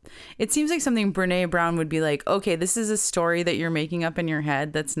something Brene Brown would be like, okay, this is a story that you're making up in your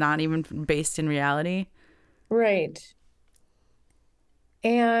head that's not even based in reality. Right.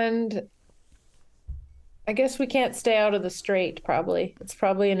 And I guess we can't stay out of the strait, probably. It's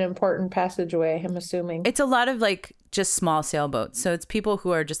probably an important passageway, I'm assuming. It's a lot of like just small sailboats. So it's people who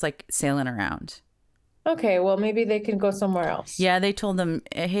are just like sailing around. Okay, well, maybe they can go somewhere else. Yeah, they told them,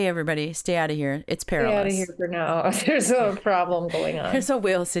 hey, everybody, stay out of here. It's perilous. Stay out of here for now. There's a problem going on. There's a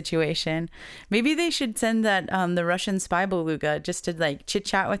whale situation. Maybe they should send that the Russian spy beluga just to like chit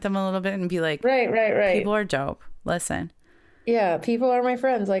chat with them a little bit and be like, Right. People are dope. Listen. Yeah, people are my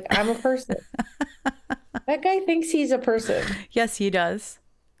friends. Like, I'm a person. That guy thinks he's a person. Yes, he does.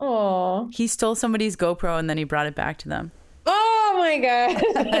 Oh. He stole somebody's GoPro and then he brought it back to them. Oh my God.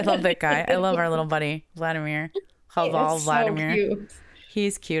 I love that guy. I love our little buddy, Vladimir. Haval So Vladimir. cute.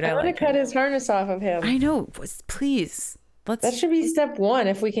 He's cute. I want to cut his harness off of him. I know. Please. Let's That should be step one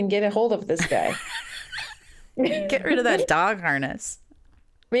if we can get a hold of this guy. get rid of that dog harness.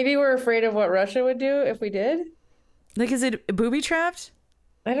 Maybe we're afraid of what Russia would do if we did. Like, is it booby trapped?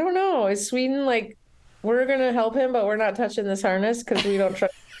 I don't know. Is Sweden like, we're going to help him, but we're not touching this harness because we don't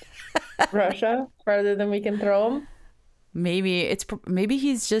trust Russia farther than we can throw him? Maybe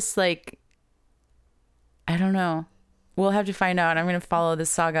he's just like, I don't know. We'll have to find out. I'm going to follow this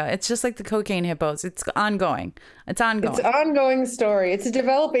saga. It's just like the cocaine hippos. It's ongoing. It's ongoing. It's an ongoing story. It's a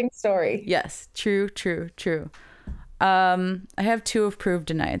developing story. Yes. True. I have 2 approved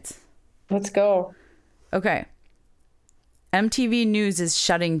tonight. Let's go. Okay. MTV News is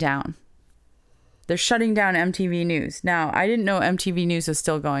shutting down. They're shutting down MTV News. Now, I didn't know MTV News was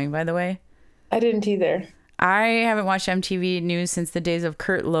still going, by the way. I didn't either. I haven't watched MTV News since the days of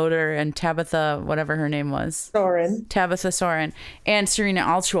Kurt Loder and Tabitha, whatever her name was. Tabitha Soren. And Serena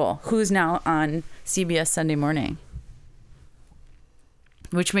Altschul, who's now on CBS Sunday Morning.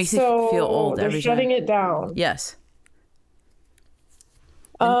 Which makes you feel old every time. They're shutting it down. Yes.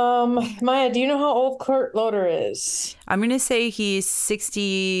 Maya, do you know how old Kurt Loder is? I'm going to say he's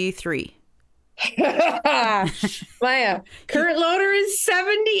 63. Maya, Kurt Loder is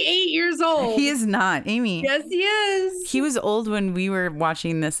 78 years old. He is not, Amy. Yes, he is. He was old when we were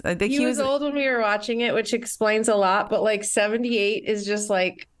watching this. I think He was old when we were watching it, which explains a lot, but like 78 is just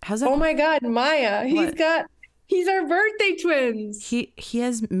like, How's that? oh my God, Maya, What? he's our birthday twins. He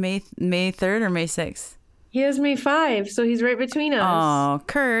has May 3rd or May 6th. He has May 5, so he's right between us. Oh,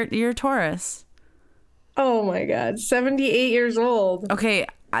 Kurt, you're a Taurus. Oh my God, 78 years old. Okay,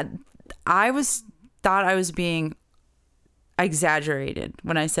 thought I was being exaggerated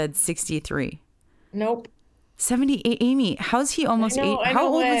when I said 63. Nope. 78, Amy. How's he almost I know, 8? How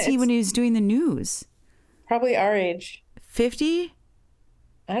old was he it's when he was doing the news? probably our age. 50?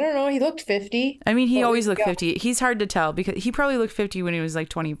 I don't know. He looked 50. I mean, he But always we- looked yeah. 50. He's hard to tell because he probably looked 50 when he was like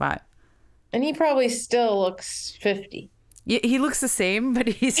 25. And he probably still looks 50. Yeah, he looks the same, but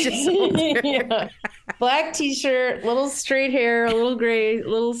he's just older. Yeah. Black t-shirt, little straight hair, a little gray,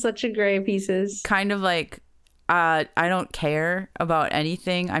 little such a gray pieces. Kind of like, I don't care about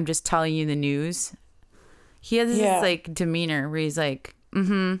anything. I'm just telling you the news. He has this Yeah. like demeanor where he's like,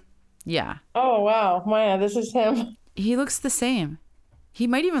 yeah. Oh, wow. Maya, this is him. He looks the same. He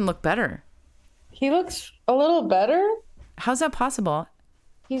might even look better. He looks a little better. How's that possible?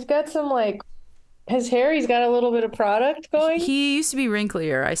 He's got some like his hair, he's got a little bit of product going. He used to be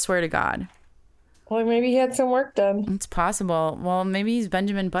wrinklier, I swear to God. Well, maybe he had some work done. It's possible. Well, maybe he's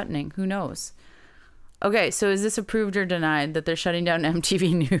Benjamin Buttoning. Who knows? Okay, so is this approved or denied that they're shutting down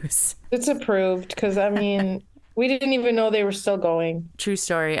MTV News? It's approved because I mean, we didn't even know they were still going. True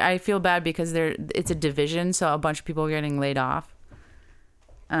story. I feel bad because it's a division, so a bunch of people are getting laid off.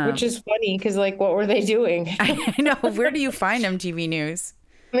 Which is funny because, like, what were they doing? I know. Where do you find MTV News?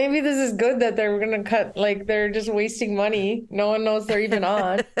 Maybe this is good that they're going to cut, like, they're just wasting money. No one knows they're even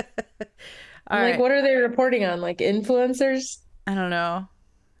on. All Like, right. what are they reporting on? Like, influencers? I don't know.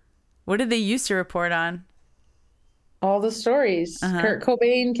 What did they used to report on? All the stories. Uh-huh. Kurt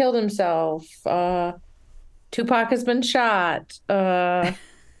Cobain killed himself. Tupac has been shot.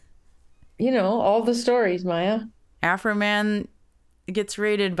 You know, all the stories, Maya. Afro man gets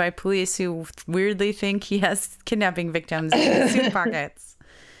raided by police who weirdly think he has kidnapping victims in his suit pockets.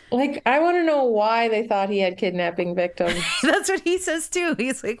 Like, I want to know why they thought he had kidnapping victims. That's what he says too.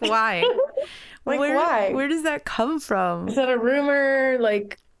 He's like, why? Like, where, why? Where does that come from? Is that a rumor?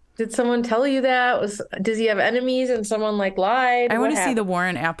 Like, did someone tell you that? Does he have enemies and someone like lied? I What want to see the happened?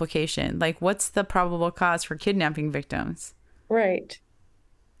 warrant application. Like, what's the probable cause for kidnapping victims? Right.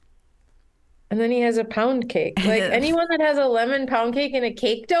 And then he has a pound cake. Like anyone that has a lemon pound cake in a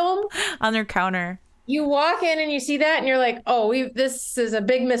cake dome, On their counter. you walk in and you see that and you're like, oh, this is a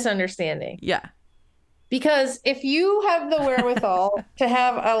big misunderstanding. Yeah. Because if you have the wherewithal to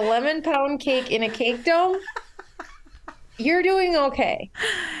have a lemon pound cake in a cake dome, you're doing okay.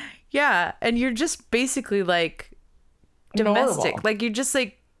 Yeah. And you're just basically like domestic. Normal. Like, you're just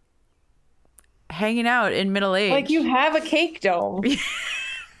like hanging out in middle age. Like you have a cake dome.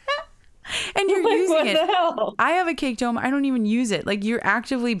 And you're Like, using what it. the hell? I have a cake dome. I don't even use it. Like, you're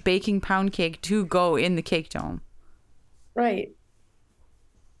actively baking pound cake to go in the cake dome. Right.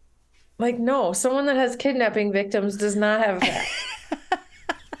 Like, no, someone that has kidnapping victims does not have that.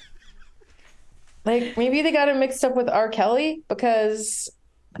 Like, maybe they got it mixed up with R. Kelly because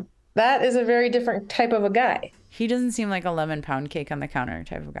that is a very different type of a guy. He doesn't seem like a lemon pound cake on the counter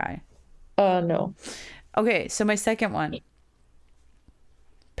type of guy. No. Okay, so my second one.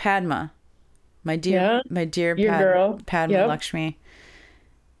 Padma. My dear your girl. Padma Yep. Lakshmi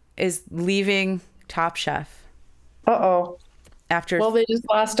is leaving Top Chef Uh-oh. after Well, they just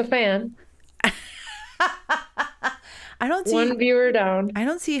lost a fan. I don't see One viewer down. I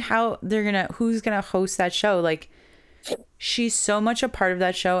don't see how who's gonna host that show. Like, she's so much a part of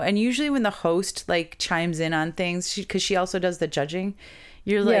that show, and usually when the host like chimes in on things, because she also does the judging,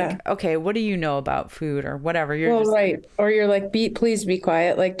 you're like, Yeah. okay, what do you know about food or whatever? You're Well, just right. Or you're like, please be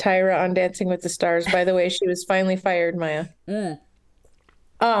quiet. Like Tyra on Dancing with the Stars. By the way, she was finally fired, Maya.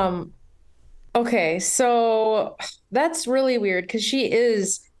 Okay, so that's really weird because she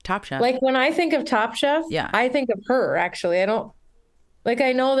is Top Chef. like when I think of Top Chef, Yeah. I think of her actually. I don't like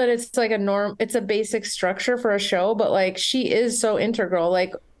I know that it's like it's a basic structure for a show, but like she is so integral.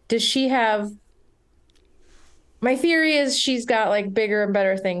 Like, does she have my theory is she's got like bigger and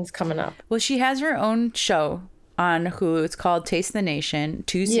better things coming up. Well, she has her own show on Hulu. It's called Taste the Nation.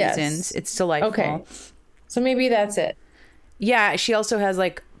 2 Yes. seasons. It's delightful. Okay. So maybe that's it. Yeah, she also has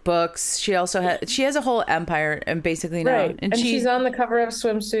like books. She has a whole empire and basically now. Right. And she's on the cover of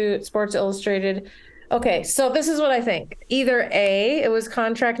Swimsuit, Sports Illustrated. Okay, so this is what I think. Either A, it was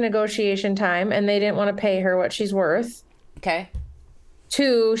contract negotiation time and they didn't want to pay her what she's worth. Okay.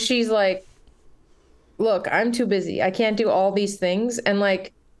 2, she's like look, I'm too busy. I can't do all these things. And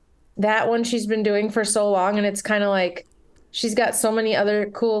like that one she's been doing for so long, and it's kind of like she's got so many other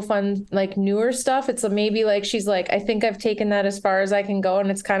cool, fun, like newer stuff. It's maybe like she's like, I think I've taken that as far as I can go, and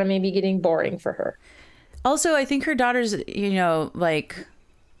it's kind of maybe getting boring for her. Also, I think her daughter's, like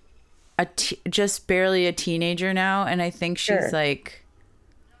just barely a teenager now, and I think she's Sure. like,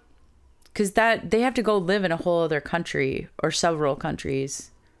 because that they have to go live in a whole other country or several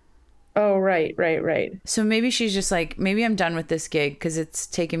countries. Oh, right. So maybe she's just like, maybe I'm done with this gig because it's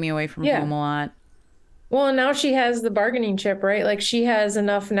taking me away from Yeah. home a lot. Well, and now she has the bargaining chip, right? Like she has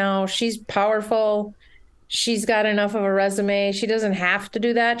enough now. She's powerful. She's got enough of a resume. She doesn't have to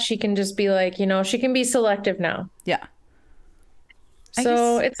do that. She can just be like, she can be selective now. Yeah.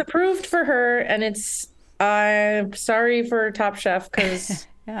 So it's approved for her, and I'm sorry for Top Chef because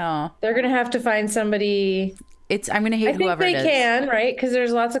Yeah. they're gonna have to find somebody. I'm gonna hate I think whoever they it is. can, right? Because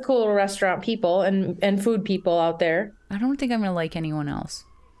there's lots of cool restaurant people and food people out there. I don't think I'm gonna like anyone else.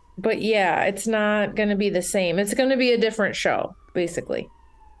 But yeah, it's not gonna be the same. It's gonna be a different show, basically.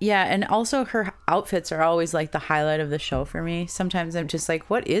 Yeah, and also her outfits are always like the highlight of the show for me. Sometimes I'm just like,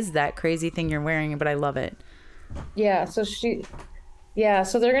 what is that crazy thing you're wearing? But I love it. Yeah, so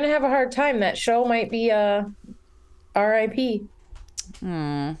they're gonna have a hard time. That show might be RIP.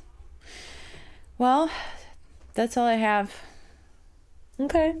 Well, that's all I have.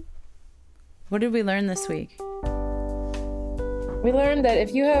 Okay. What did we learn this week? We learned that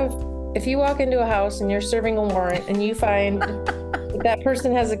if you walk into a house and you're serving a warrant and you find that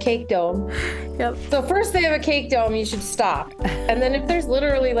person has a cake dome. Yep. So first they have a cake dome, you should stop. And then if there's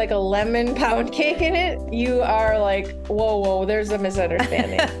literally like a lemon pound cake in it, you are like, whoa, there's a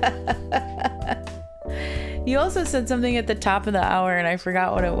misunderstanding. You also said something at the top of the hour and I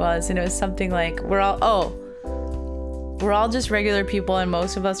forgot what it was. And it was something like, we're all just regular people and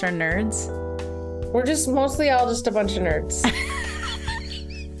most of us are nerds. We're just mostly all just a bunch of nerds.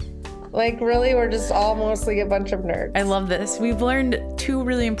 Like, really, we're just all mostly a bunch of nerds. I love this. We've learned 2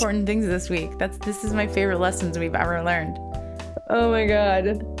 really important things this week. This is my favorite lessons we've ever learned. Oh my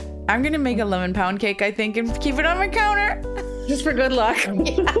God. I'm gonna make a lemon pound cake, I think, and keep it on my counter. Just for good luck.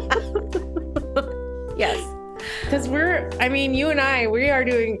 Yes. Because you and I, we are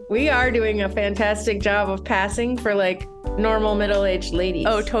doing a fantastic job of passing for like normal middle-aged ladies.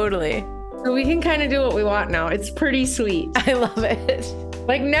 Oh, totally. So we can kind of do what we want now. It's pretty sweet. I love it.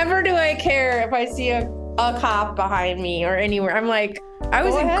 Like, never do I care if I see a cop behind me or anywhere. I'm like, I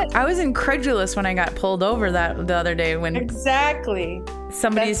I was incredulous when I got pulled over the other day when exactly.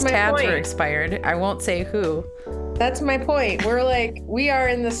 somebody's That's my tabs were point. expired. I won't say who. That's my point. We are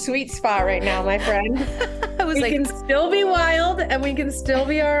in the sweet spot right now, my friend. I was We like, can still be wild and we can still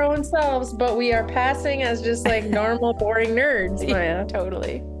be our own selves, but we are passing as just like normal, boring nerds, Maya.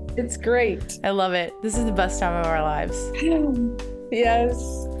 totally. It's great. I love it. This is the best time of our lives. Yes.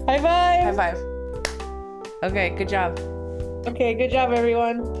 High five. High five. Okay, good job. Okay, good job,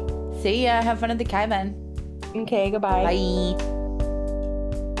 everyone. See ya. Have fun at the cabin. Okay, goodbye. Bye.